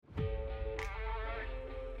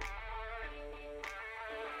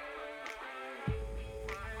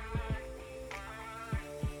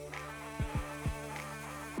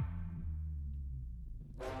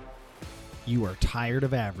You are tired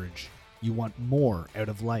of average. You want more out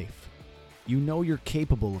of life. You know you're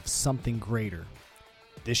capable of something greater.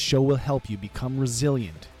 This show will help you become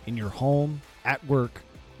resilient in your home, at work,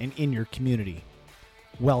 and in your community.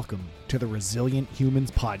 Welcome to the Resilient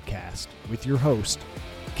Humans Podcast with your host,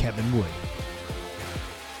 Kevin Wood.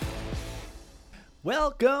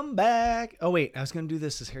 Welcome back. Oh, wait, I was going to do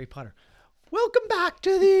this as Harry Potter. Welcome back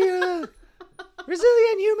to the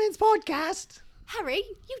Resilient Humans Podcast. Harry,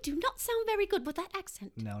 you do not sound very good with that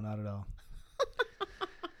accent. No, not at all.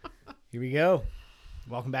 Here we go.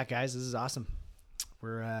 Welcome back, guys. This is awesome.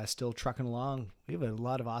 We're still trucking along. We have a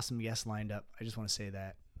lot of awesome guests lined up. I just want to say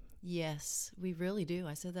that. Yes, we really do.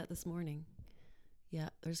 I said that this morning. Yeah,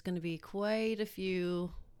 there's going to be quite a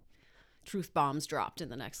few truth bombs dropped in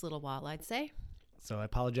the next little while, I'd say. So I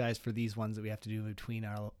apologize for these ones that we have to do between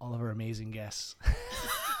all of our amazing guests.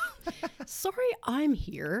 Sorry, I'm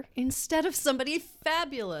here instead of somebody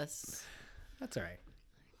fabulous. That's all right.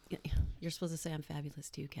 You're supposed to say I'm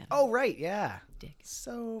fabulous too, Kevin. Oh, right. Yeah. Dick.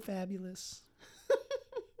 So fabulous.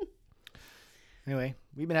 Anyway,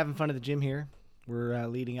 we've been having fun at the gym here. We're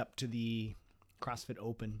leading up to the CrossFit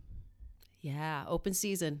Open, Yeah, open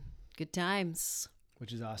season. Good times.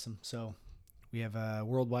 which is awesome. So we have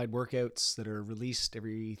worldwide workouts that are released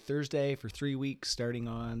every Thursday for 3 weeks starting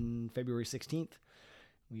on February 16th.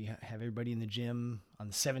 We have everybody in the gym on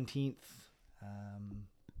the 17th and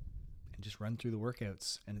just run through the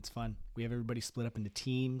workouts, and it's fun. We have everybody split up into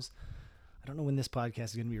teams. I don't know when this podcast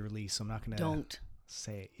is going to be released, so I'm not going to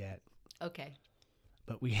say it yet. Okay.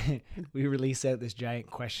 But we release out this giant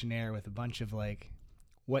questionnaire with a bunch of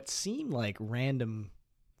what seem like random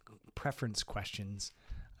preference questions.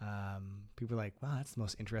 People are like, wow, that's the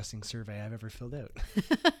most interesting survey I've ever filled out.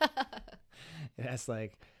 It has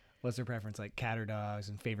what's their preference, like cat or dogs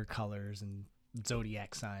and favorite colors and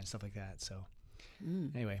zodiac signs, stuff like that. So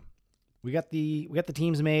anyway, we got the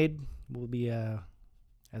teams made. We'll be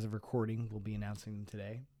as of recording, we'll be announcing them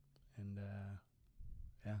today. And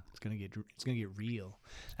yeah, it's gonna get real.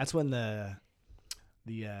 That's when the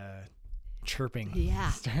chirping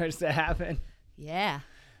starts to happen. Yeah.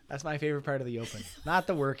 That's my favorite part of the Open. Not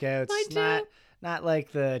the workouts. Mine too. Not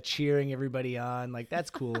like the cheering everybody on. That's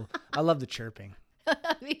cool. I love the chirping.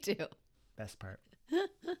 Me too. Best part.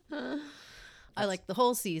 I like the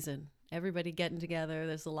whole season. Everybody getting together.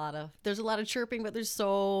 There's a lot of chirping, but there's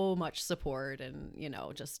so much support and,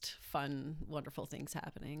 just fun, wonderful things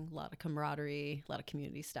happening. A lot of camaraderie, a lot of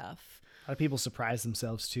community stuff. A lot of people surprise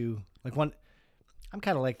themselves too. I'm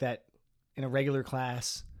kind of like that in a regular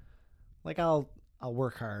class. I'll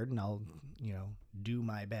work hard and I'll, do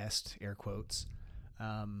my best, air quotes.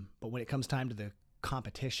 But when it comes time to the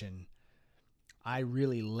competition, I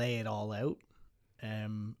really lay it all out.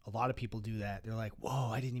 A lot of people do that. They're like,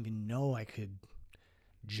 whoa, I didn't even know I could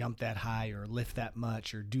jump that high or lift that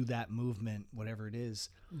much or do that movement, whatever it is.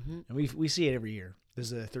 Mm-hmm. And we see it every year.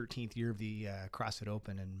 This is the 13th year of the CrossFit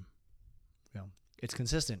Open, and it's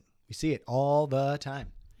consistent. We see it all the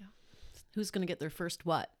time. Yeah. Who's going to get their first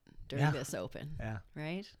what during this Open? Yeah.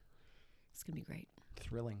 Right? It's going to be great.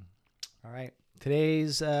 Thrilling. All right.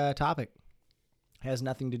 Today's topic has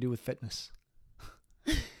nothing to do with fitness.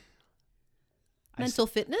 Mental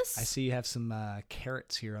fitness? I see you have some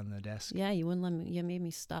carrots here on the desk. Yeah, you wouldn't let me. You made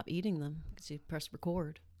me stop eating them because you pressed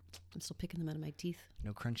record. I'm still picking them out of my teeth.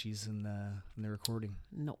 No crunchies in the recording.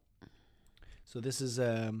 No. So this is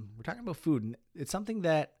we're talking about food, and it's something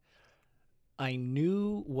that I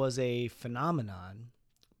knew was a phenomenon,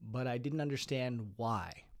 but I didn't understand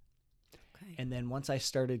why. Okay. And then once I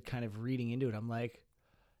started kind of reading into it, I'm like,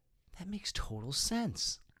 that makes total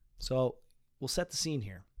sense. So we'll set the scene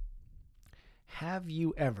here. Have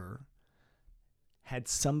you ever had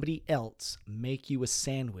somebody else make you a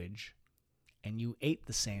sandwich and you ate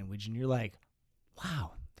the sandwich and you're like,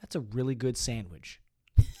 wow, that's a really good sandwich?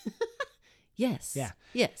 Yes. Yeah.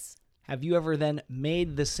 Yes. Have you ever then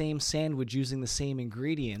made the same sandwich using the same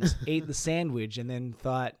ingredients, ate the sandwich, and then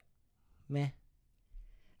thought, meh?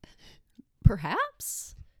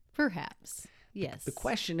 Perhaps. Yes. The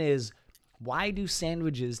question is, why do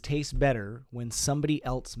sandwiches taste better when somebody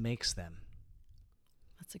else makes them?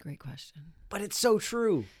 That's a great question. But it's so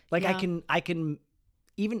true. Yeah. I can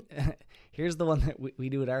even, here's the one that we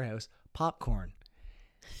do at our house, popcorn.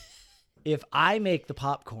 If I make the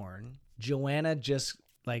popcorn, Joanna just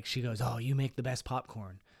she goes, oh, you make the best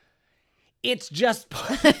popcorn. It's just,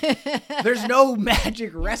 there's no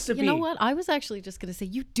magic recipe. You know what? I was actually just going to say,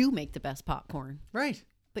 you do make the best popcorn. Right.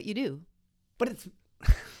 But you do. But it's,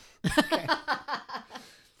 okay.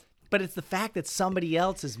 But it's the fact that somebody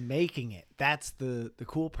else is making it. That's the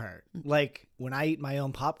cool part. Like when I eat my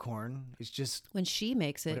own popcorn, it's just When she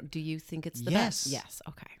makes it, do you think it's the Yes. best? Yes.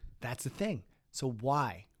 Okay. that's the thing. So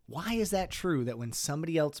why? Why is that true that when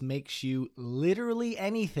somebody else makes you literally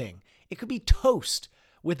anything, it could be toast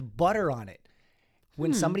with butter on it.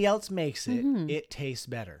 When somebody else makes it, it tastes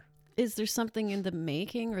better. Is there something in the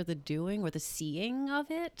making or the doing or the seeing of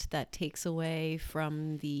it that takes away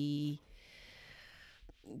from the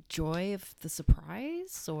joy of the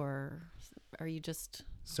surprise? Or are you just,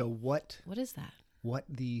 So what is that?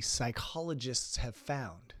 the psychologists have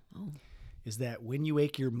found Oh. is that when you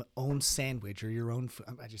make your own sandwich or your own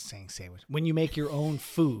I'm just saying sandwich. When you make your own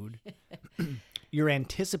food, you're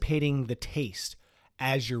anticipating the taste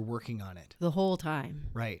as you're working on it. The whole time.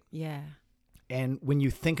 Right. Yeah. And when you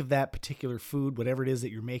think of that particular food, whatever it is that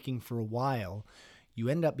you're making for a while, you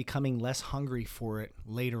end up becoming less hungry for it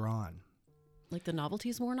later on. Like the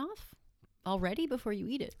novelty's worn off already before you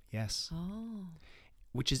eat it. Yes. Oh.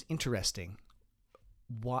 Which is interesting.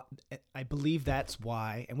 What I believe that's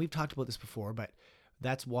why, and we've talked about this before, but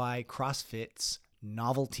that's why CrossFit's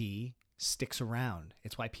novelty sticks around.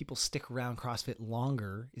 It's why people stick around CrossFit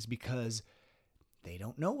longer, is because they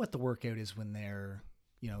don't know what the workout is when they're,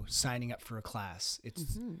 signing up for a class.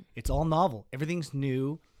 It's all novel. Everything's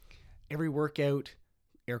new. Every workout,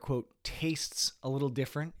 air quote, tastes a little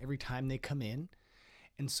different every time they come in.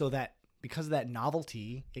 And so that because of that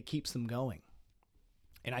novelty, it keeps them going.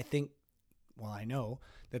 And I think, I know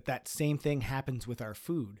that same thing happens with our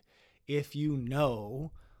food. If you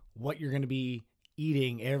know what you're going to be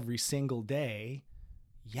eating every single day,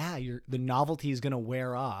 the novelty is going to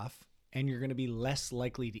wear off and you're going to be less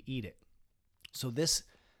likely to eat it. So this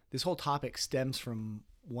whole topic stems from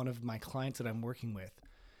one of my clients that I'm working with.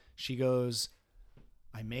 She goes,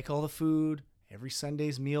 I make all the food, every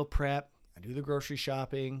Sunday's meal prep, I do the grocery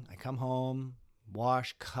shopping, I come home,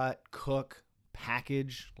 wash, cut, cook,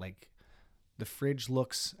 package, like the fridge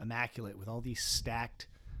looks immaculate with all these stacked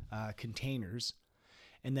containers.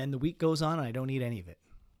 And then the week goes on and I don't eat any of it.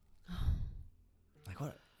 Like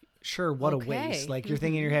what? Sure, what Okay. a waste. Like you're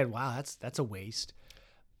thinking in your head, wow, that's a waste.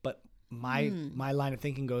 But my line of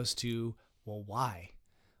thinking goes to, well, why?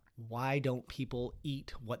 Why don't people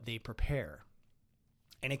eat what they prepare?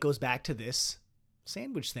 And it goes back to this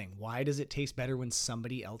sandwich thing. Why does it taste better when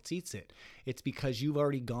somebody else eats it? It's because you've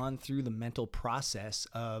already gone through the mental process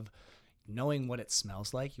of knowing what it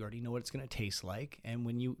smells like. You already know what it's going to taste like. And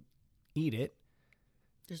when you eat it,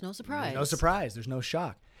 There's no surprise. there's no surprise. There's no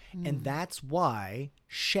shock. And that's why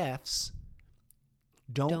chefs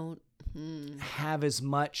don't have as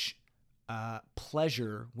much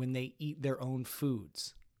pleasure when they eat their own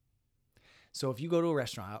foods. So if you go to a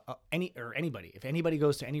restaurant, if anybody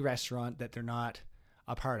goes to any restaurant that they're not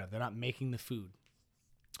a part of, they're not making the food.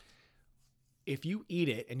 If you eat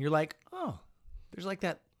it and you're like, oh, there's like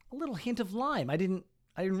that a little hint of lime. I didn't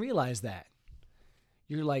realize that.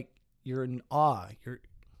 You're in awe.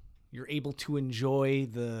 You're able to enjoy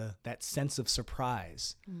that sense of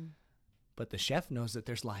surprise. But the chef knows that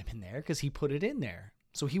there's lime in there because he put it in there.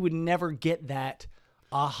 So he would never get that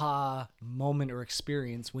aha moment or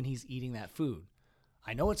experience when he's eating that food.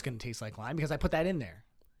 I know it's going to taste like lime because I put that in there.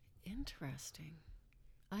 Interesting.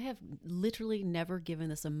 I have literally never given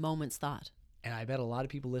this a moment's thought. And I bet a lot of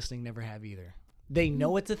people listening never have either. They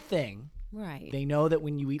know it's a thing. Right. They know that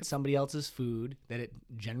when you eat somebody else's food, that it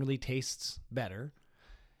generally tastes better.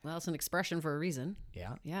 Well, it's an expression for a reason.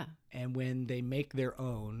 Yeah. Yeah. And when they make their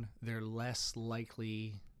own, they're less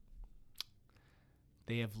likely,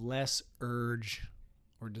 they have less urge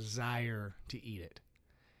or desire to eat it.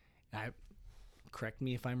 Correct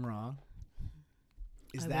me if I'm wrong.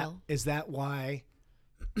 Is that why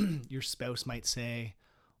your spouse might say,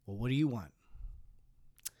 well, what do you want?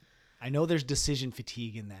 I know there's decision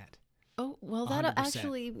fatigue in that. Oh, well, 100%. that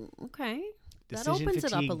actually, okay. That Decision opens it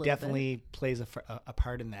up a fatigue little definitely bit. plays a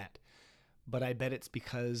part in that. But I bet it's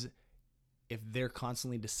because if they're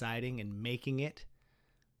constantly deciding and making it,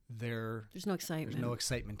 There's no excitement. there's no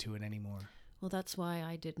excitement to it anymore. Well, that's why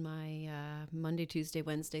I did my Monday, Tuesday,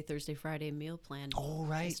 Wednesday, Thursday, Friday meal plan. Oh,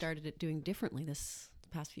 right. I started it doing differently the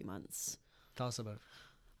past few months. Tell us about it.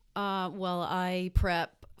 Well, I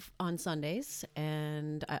prep on Sundays,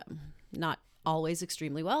 and not always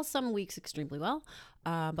extremely well, some weeks extremely well.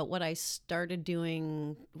 But what I started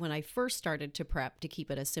doing when I first started to prep to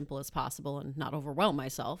keep it as simple as possible and not overwhelm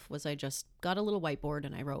myself was I just got a little whiteboard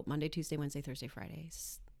and I wrote Monday, Tuesday, Wednesday, Thursday,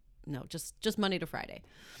 Fridays. No, just Monday to Friday.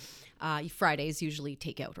 Fridays usually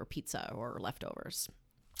takeout or pizza or leftovers.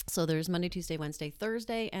 So there's Monday, Tuesday, Wednesday,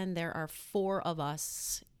 Thursday, and there are 4 of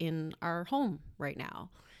us in our home right now.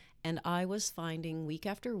 And I was finding week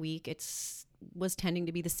after week, was tending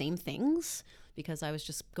to be the same things because I was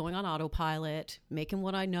just going on autopilot, making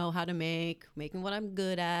what I know how to make, making what I'm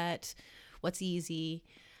good at, what's easy.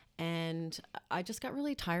 And I just got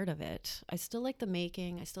really tired of it. I still like the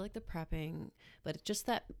making, I still like the prepping, but it's just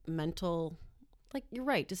that mental, like you're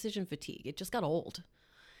right, decision fatigue. It just got old.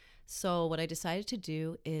 So what I decided to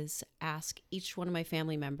do is ask each one of my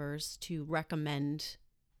family members to recommend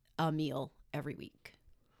a meal every week.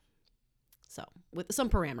 So with some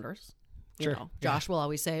parameters, Sure. Josh will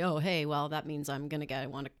always say, "Oh, hey, well, that means I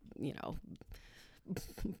want to,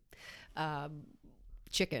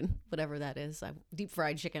 chicken, whatever that is, deep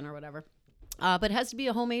fried chicken or whatever." But it has to be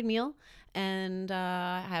a homemade meal. And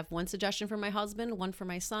I have one suggestion for my husband, one for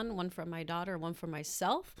my son, one for my daughter, one for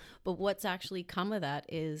myself. But what's actually come of that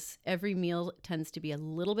is every meal tends to be a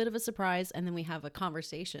little bit of a surprise. And then we have a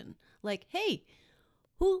conversation like, hey,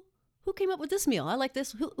 who came up with this meal? I like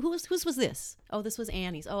this. Whose was this? Oh, this was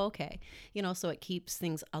Annie's. Oh, okay. So it keeps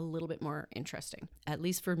things a little bit more interesting, at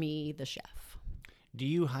least for me, the chef. Do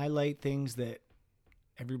you highlight things that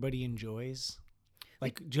everybody enjoys?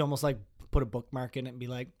 Like, do you almost like put a bookmark in it and be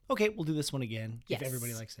like, okay, we'll do this one again if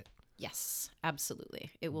everybody likes it? Yes,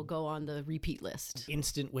 absolutely. It will go on the repeat list.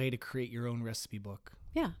 Instant way to create your own recipe book.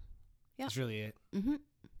 Yeah. That's really it. Mm-hmm.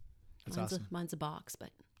 That's awesome. Mine's a box,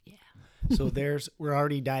 but yeah. So we're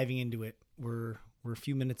already diving into it. We're a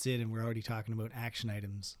few minutes in and we're already talking about action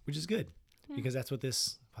items, which is good because that's what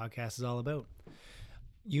this podcast is all about.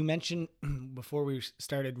 You mentioned before we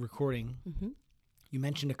started recording, you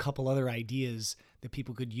mentioned a couple other ideas that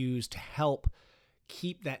people could use to help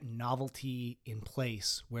keep that novelty in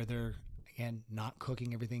place where they're, again, not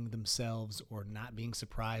cooking everything themselves or not being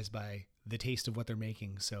surprised by the taste of what they're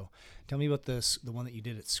making. So tell me about the one that you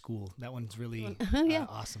did at school. That one's really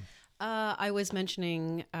awesome. I was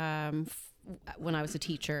mentioning when I was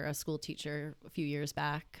a school teacher a few years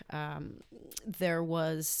back, there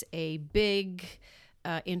was a big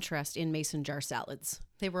interest in mason jar salads.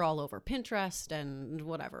 They were all over Pinterest and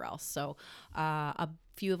whatever else. So a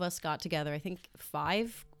few of us got together, I think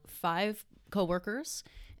five coworkers,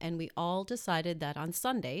 and we all decided that on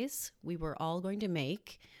Sundays we were all going to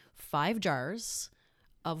make 5 jars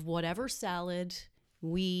of whatever salad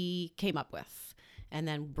we came up with, and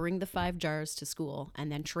then bring the 5 jars to school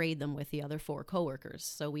and then trade them with the other 4 coworkers.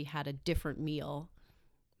 So we had a different meal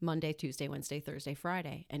Monday, Tuesday, Wednesday, Thursday,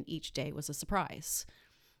 Friday, and each day was a surprise.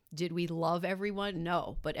 Did we love everyone?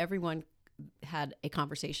 No, but everyone had a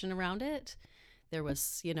conversation around it. There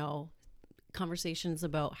was, conversations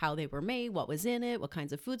about how they were made, what was in it, what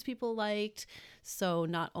kinds of foods people liked. So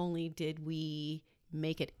not only did we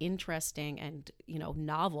make it interesting and,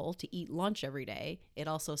 novel to eat lunch every day, it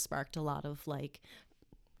also sparked a lot of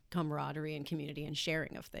camaraderie and community and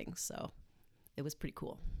sharing of things. So it was pretty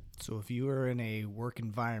cool. So if you are in a work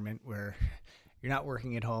environment where you're not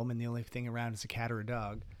working at home and the only thing around is a cat or a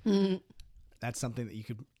dog, that's something that you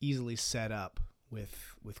could easily set up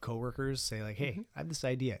with coworkers. Say like, hey, I have this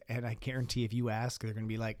idea. And I guarantee if you ask, they're going to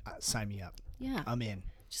be like, sign me up. Yeah. I'm in.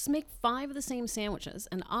 Just make 5 of the same sandwiches,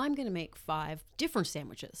 and I'm going to make 5 different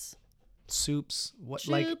sandwiches. Soups,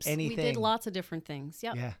 like anything. We did lots of different things.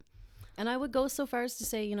 Yep. Yeah. And I would go so far as to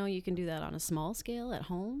say, you can do that on a small scale at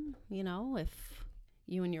home, if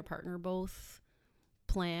you and your partner both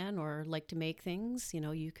plan or like to make things,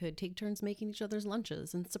 you could take turns making each other's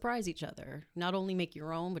lunches and surprise each other. Not only make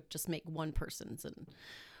your own, but just make one person's.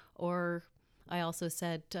 Or I also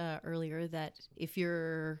said earlier that if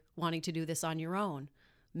you're wanting to do this on your own,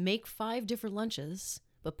 make 5 different lunches,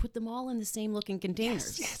 but put them all in the same looking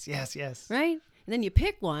containers. Yes. Right? And then you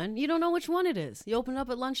pick one. You don't know which one it is. You open it up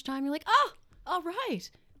at lunchtime. You're like, oh, all right.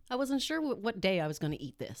 I wasn't sure what day I was going to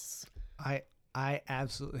eat this. I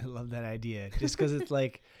absolutely love that idea. Just because it's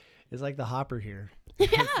like the hopper here.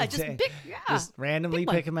 Yeah, just randomly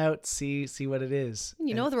pick them out, see what it is.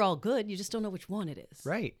 You know they're all good. You just don't know which one it is.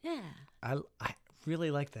 Right. Yeah. I really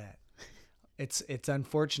like that. It's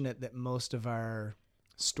unfortunate that most of our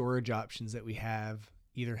storage options that we have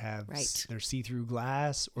either have they're see-through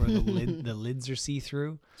glass or the lids are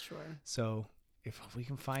see-through. Sure. So if we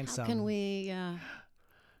can find some, can we?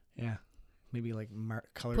 Yeah. Maybe like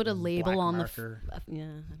color. Put a label on marker. I don't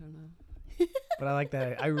know. But I like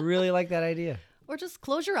that. I really like that idea. Or just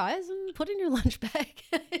close your eyes and put in your lunch bag.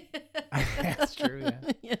 That's true.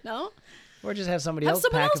 Yeah. Or just have somebody else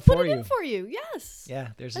pack it put for it you. in for you. Yes. Yeah.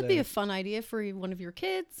 That'd be a fun idea for one of your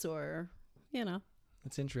kids, or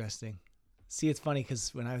That's interesting. See, it's funny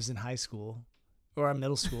because when I was in high school or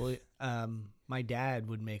middle school, my dad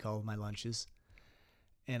would make all of my lunches.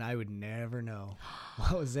 and I would never know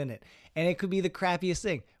what was in it. And it could be the crappiest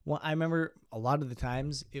thing. Well, I remember a lot of the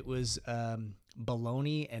times it was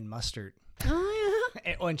bologna and mustard. Oh,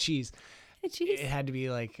 yeah. And cheese. Cheese. It had to be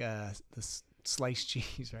like sliced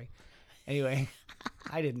cheese, right? Anyway,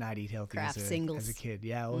 I did not eat healthy Kraft as singles. a kid.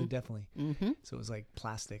 Yeah, well, definitely. Mm-hmm. So it was like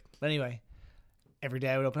plastic. But anyway, every day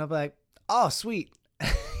I would open up like, oh, sweet.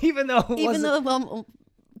 Even though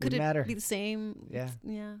could it matter. be the same? Yeah.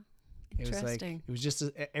 Yeah. It was like, Interesting. it was just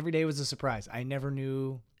every day was a surprise. I never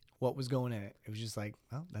knew what was going in it. It was just like,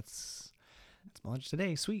 well, that's my lunch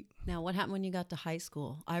today. Sweet. Now, what happened when you got to high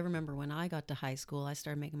school? I remember when I got to high school, I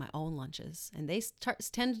started making my own lunches, and they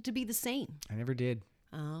tended to be the same. I never did.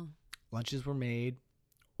 Oh. Lunches were made,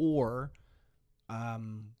 or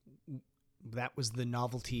that was the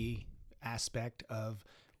novelty aspect of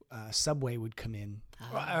Subway would come in.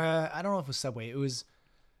 I don't know if it was Subway. It was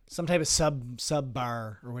some type of sub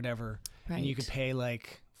bar or whatever, and you could pay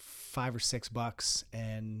like $5 or $6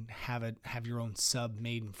 and have your own sub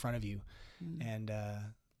made in front of you, and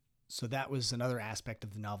so that was another aspect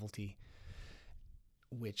of the novelty,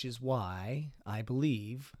 which is why I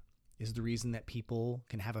believe is the reason that people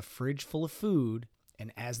can have a fridge full of food,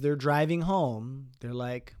 and as they're driving home, they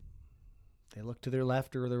look to their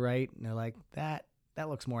left or the right, and they're like, that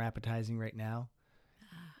looks more appetizing right now.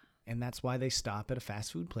 And that's why they stop at a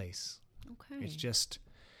fast food place. Okay.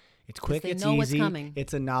 It's quick, they it's know what's easy, coming.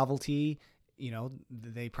 it's a novelty. You know,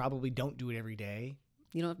 they probably don't do it every day.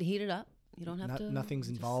 You don't have to heat it up. You don't have to. Nothing's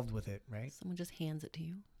involved with it, right? Someone just hands it to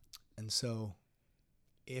you. And so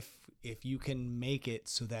if you can make it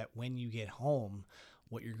so that when you get home,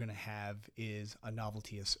 what you're going to have is a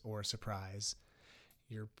novelty or a surprise,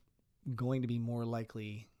 you're going to be more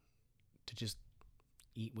likely to just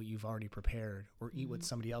eat what you've already prepared or eat what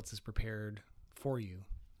somebody else has prepared for you.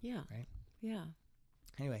 Yeah. Right? Yeah.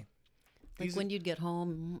 Anyway. Like when you'd get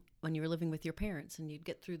home when you were living with your parents and you'd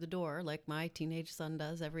get through the door like my teenage son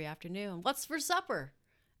does every afternoon. What's for supper?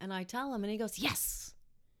 And I tell him and he goes, yes.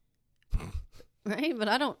 Right? But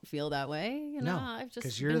I don't feel that way. You know, No, I've just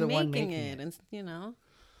 'cause you're been the one making making it. it. And, you know,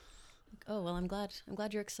 like, oh, well, I'm glad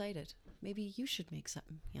you're excited. Maybe you should make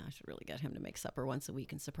something. Yeah, I should really get him to make supper once a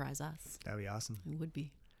week and surprise us. That'd be awesome. It would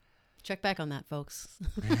be. Check back on that, folks.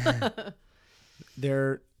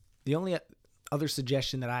 The only other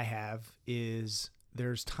suggestion that I have is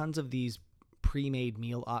there's tons of these pre-made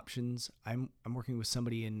meal options. I'm working with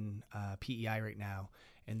somebody in PEI right now,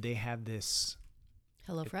 and they have this.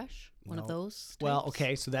 HelloFresh, one of those types? Well,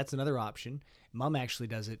 okay, so that's another option. Mom actually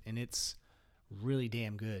does it, and it's really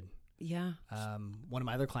damn good. Yeah. One of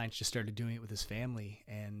my other clients just started doing it with his family,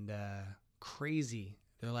 and crazy.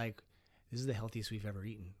 They're like, this is the healthiest we've ever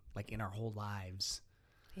eaten, like in our whole lives.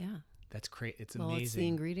 Yeah. That's great. It's well, amazing. It's the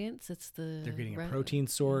ingredients. It's the They're getting a protein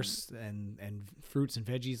source and fruits and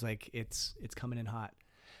veggies. Like it's coming in hot.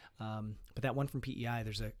 But that one from PEI,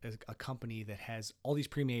 there's a company that has all these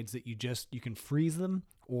pre-mades that you can freeze them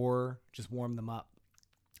or just warm them up.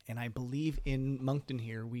 And I believe in Moncton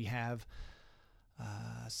here we have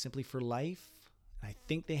Simply for Life. I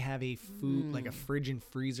think they have a food like a fridge and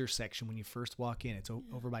freezer section when you first walk in. It's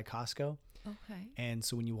over by Costco. Okay. And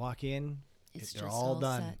so when you walk in, they're just all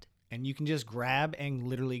done. set. And you can just grab and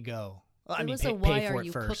literally go. Well, There I mean, was a pay Why for Are it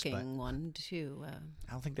You first, but Cooking one too.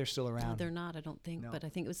 I don't think they're still No, around. they're not, I don't think, No. but I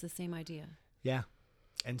think it was the same idea. Yeah.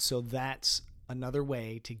 And so that's another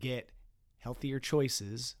way to get healthier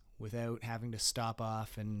choices without having to stop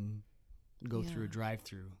off and go through a Yeah.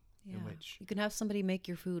 drive-through. Yeah. Which, You can have somebody make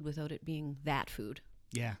your food without it being that food.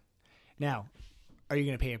 yeah. Now, are you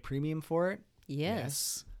going to pay a premium for it?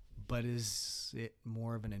 Yes. But is it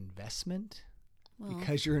more of an investment? Well,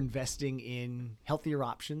 Because you're investing in healthier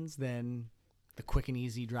options than the quick and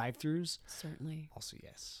easy drive-throughs? certainly. Also,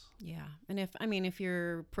 yes. Yeah. And if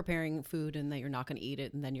you're preparing food and that you're not going to eat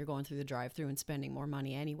it and then you're going through the drive-through and spending more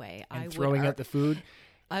money anyway, And throwing out the food.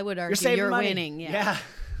 I would You're argue saving you're money. winning. Yeah.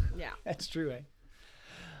 Yeah. That's true, eh?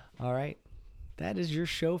 All right. That is your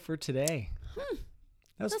show for today.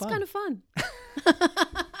 That was That's fun. kind of fun.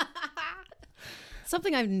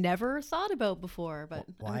 Something I've never thought about before, but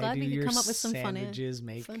Why I'm glad do we could your come up with some sandwiches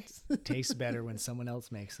make fun. taste better when someone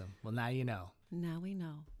else makes them? Well, now you know. Now we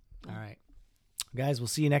know. All right. Guys, we'll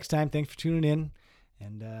see you next time. Thanks for tuning in,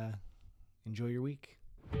 and enjoy your week.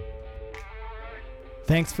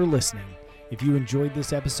 Thanks for listening. If you enjoyed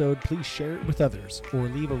this episode, please share it with others or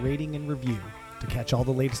leave a rating and review. To catch all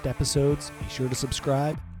the latest episodes, be sure to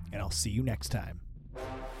subscribe, and I'll see you next time.